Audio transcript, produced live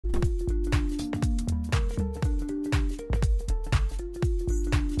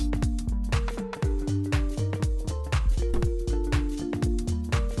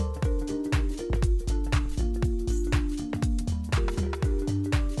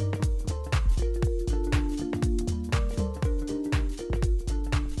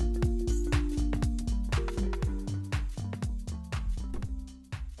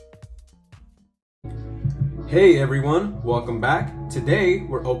Hey everyone, welcome back. Today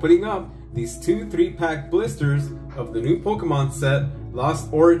we're opening up these 2 3-pack blisters of the new Pokemon set Lost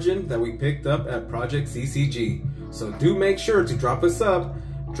Origin that we picked up at Project CCG. So do make sure to drop a sub,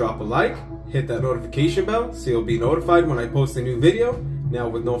 drop a like, hit that notification bell so you'll be notified when I post a new video. Now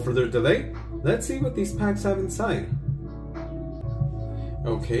with no further delay, let's see what these packs have inside.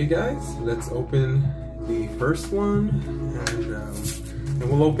 Okay guys, let's open the first one and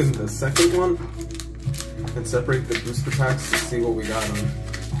we'll open the second one and separate the booster packs to see what we got on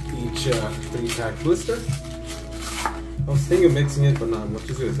each 3-pack blister. I was thinking of mixing it, but not. We'll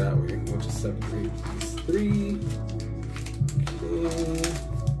just do it that way. We'll just separate these 3.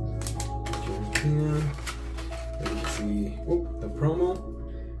 Okay. There you see the promo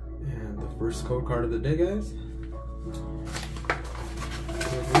and the first code card of the day, guys.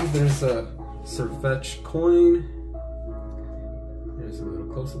 I believe there's a Surfetch coin. There's a little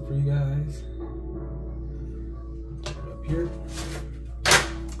close up for you guys. Here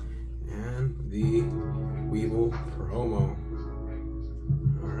and the Weevil promo.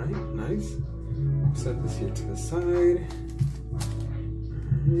 Alright, nice. Set this here to the side.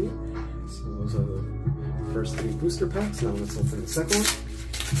 Alright, so those are the first 3 booster packs. Now let's open the second one.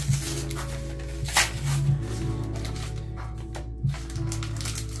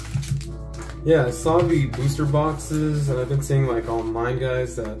 Yeah, I saw the booster boxes and I've been seeing like online,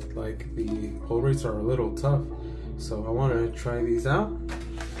 guys, that like the pull rates are a little tough. So I want to try these out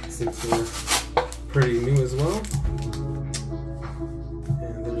since they're pretty new as well.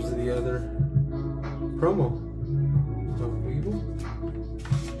 And there's the other promo of Weevil.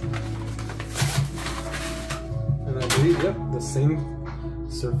 And I believe, yep, the same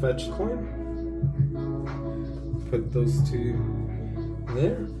Surfetch coin. Put those 2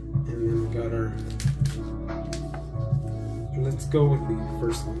 there. And then we got our, let's go with the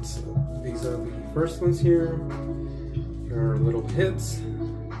first ones. So these are the first ones here. Here are little hits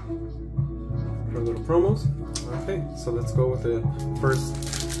for little promos. Okay, so let's go with the first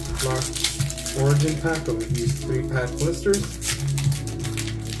Lost Origin pack of these 3-pack blisters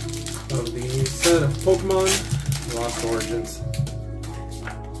of the new set of Pokemon Lost Origins.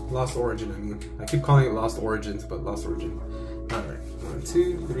 Lost Origin, I mean. I keep calling it Lost Origins, but Lost Origin. Alright, 1,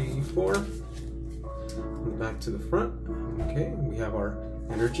 2, 3, 4. From the back to the front. Okay, we have our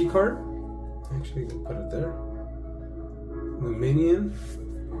energy card. Actually, we'll put it there. Luminion,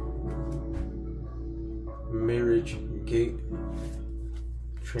 Marriage Gate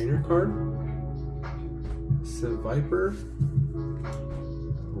Trainer card, Seviper,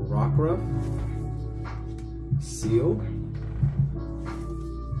 Rockruff, Seal,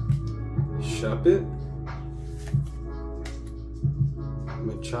 Shuppet,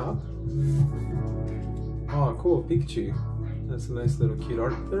 Machop. Oh, cool, Pikachu. That's a nice little cute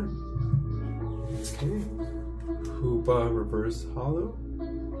art there. Okay. Hoopa Reverse Hollow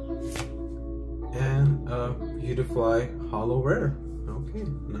and a Beautifly Hollow Rare. Okay,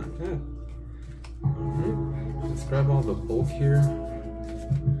 not bad. Alright, let's grab all the bulk here.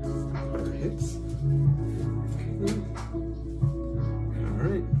 Put our hits. Okay.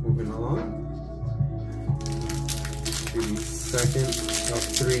 Alright, moving along to the second of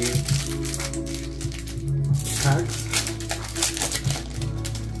 3 packs.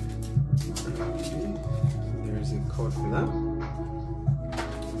 Code for that.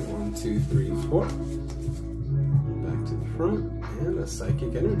 1, 2, 3, 4. Back to the front and a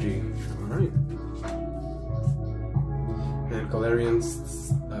Psychic Energy. Alright. And Galarian's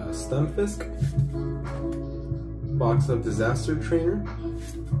Stunfisk. Box of Disaster Trainer.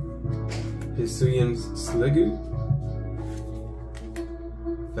 Hisuian's Sliggoo.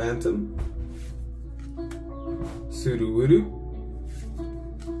 Phantom. Sudowoodo.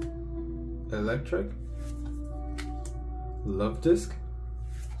 Electric. Love Disc,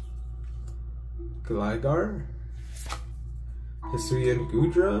 Gligar, Hisuian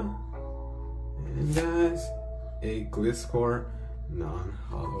Goodra, and guys, a Gliscor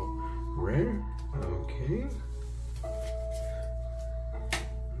non-hollow rare. Okay,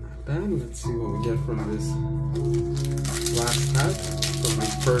 not bad. Let's see what we get from this last pack, from the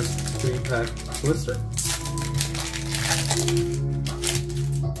first 3-pack blister.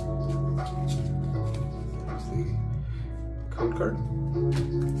 Code card.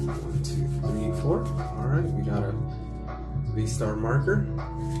 1, 2, 3, 4. Alright, we got a V-Star marker.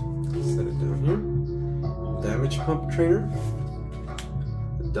 Set it down here. Damage Pump Trainer.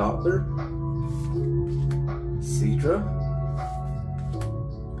 Doppler. Seadra.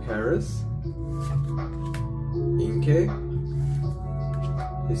 Paris. Inkay.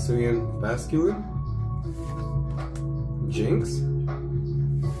 Hisuian Basculin. Jinx.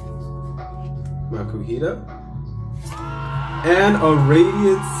 Makuhita, And a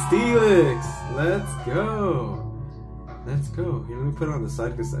Radiant Steelix. Let's go. Let's go. Here, let me put it on the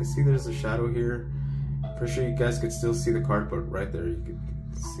side because I see there's a shadow here. Pretty sure you guys could still see the card, but right there you could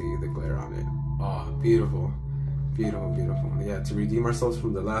see the glare on it. Oh, beautiful. Beautiful, beautiful. Yeah, to redeem ourselves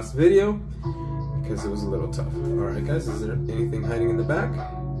from the last video because it was a little tough. Alright guys, is there anything hiding in the back?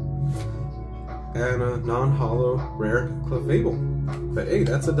 And a non-hollow rare Clefable. But hey,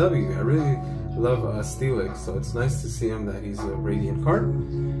 that's a W. I really love Steelix, so it's nice to see him that he's a Radiant card.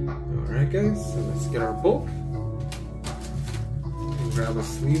 Alright guys, so let's get our bulk. And grab a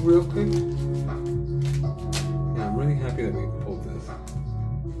sleeve real quick. Yeah, I'm really happy that we pulled this.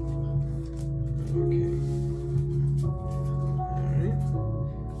 Okay. Alright.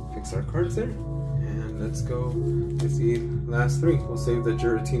 Fix our cards there. And let's go with the last three. We'll save the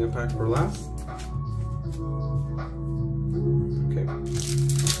Giratina pack for last. Okay. Let's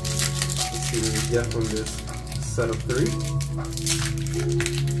see what we get from this set of three.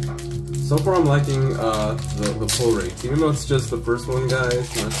 So far I'm liking the pull rates. Even though it's just the first one, guys.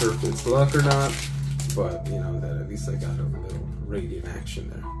 Not sure if it's luck or not. But, you know, that at least I got a little Radiant action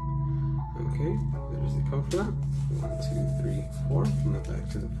there. Okay, there's the code for that. 1, 2, 3, 4. From the back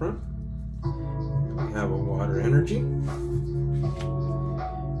to the front. And we have a Water Energy.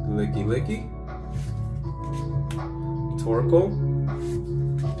 Licky Licky. Torkoal.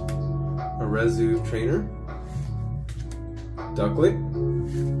 A Rezu Trainer. Ducklet.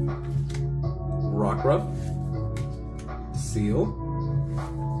 Rockruff. Seal.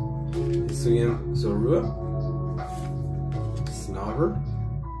 Hisuian Zorua. Snobber.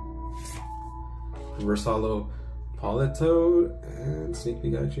 Reverse Hollow Politoed. And sneak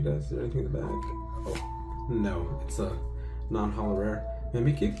peek at you guys. Is there anything in the back? Oh, no. It's a non-hollow rare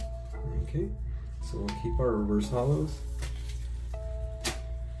Mimikyu. Okay. So we'll keep our reverse hollows.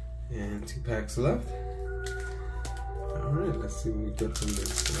 And 2 packs left. Alright, let's see what we get from this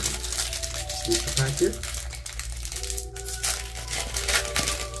sleeper pack here.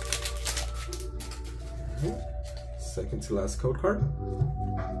 Second to last code card.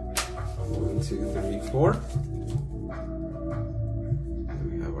 1, 2, 3, 4.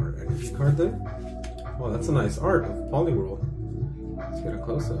 And we have our energy card there. Oh, that's a nice art of Poliwhirl. Let's get a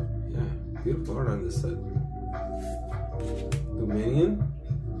close up. Yeah, beautiful art on this set. Luminion.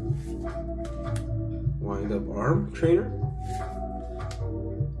 Wind Up Arm Trainer.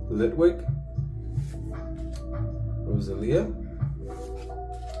 Litwick. Rosalia.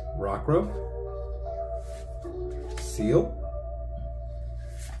 Rockruff. Seal.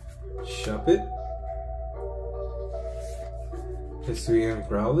 Shuppet. Hisuian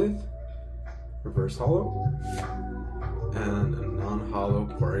Growlithe. Reverse Hollow. And a non-hollow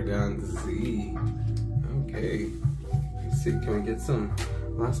Porygon Z. Okay. Let's see, can we get some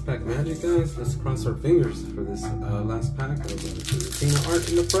last pack magic, guys? Let's cross our fingers for this last pack of Giratina art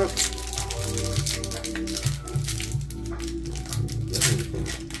in the front.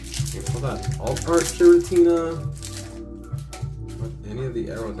 Hold on, alt art Giratina. Any of the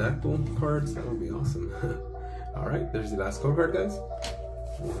Aerodactyl cards, that would be awesome. Alright, there's the last code card, guys.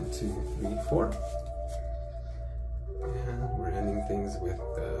 1, 2, 3, 4. And we're ending things with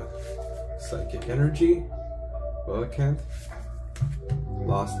Psychic Energy, Wellicant,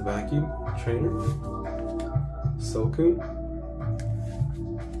 Lost Vacuum Trainer, Silcoon,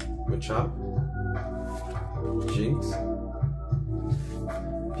 Machop, Jinx,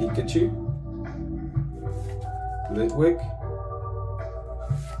 Pikachu, Litwick,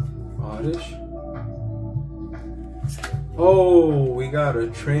 Oddish. Oh, we got a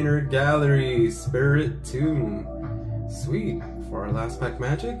Trainer Gallery Spirit Tomb. Sweet. For our last pack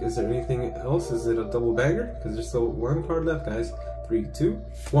magic, is there anything else? Is it a double banger? Because there's still one card left, guys. 3, 2,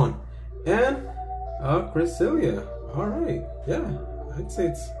 1. And Cresselia. Alright. Yeah, I'd say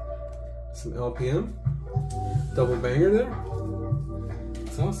it's some LPM. Double banger there.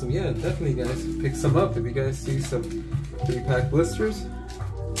 It's awesome. Yeah, definitely, guys. Pick some up if you guys see some 3-pack blisters.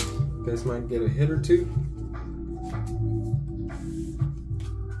 You guys might get a hit or two.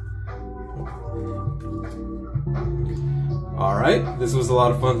 Alright, this was a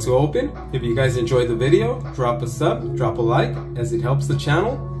lot of fun to open. If you guys enjoyed the video, drop a sub, drop a like, as it helps the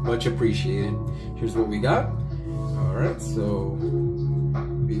channel. Much appreciated. Here's what we got. Alright, so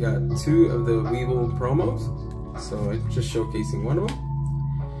we got 2 of the Weevil promos. So I'm just showcasing one of them.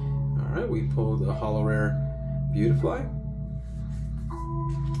 Alright, we pulled a Holo Rare Beautifly.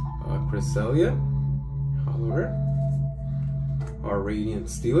 Cresselia, Holo Rare. Our Radiant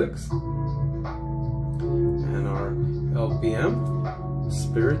Steelix. And our LPM,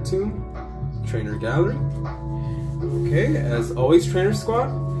 Spirit Tomb, Trainer Gallery. Okay, as always, Trainer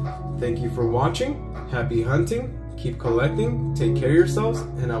Squad, thank you for watching. Happy hunting. keep collecting, take care of yourselves,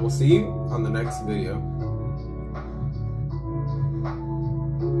 and I will see you on the next video.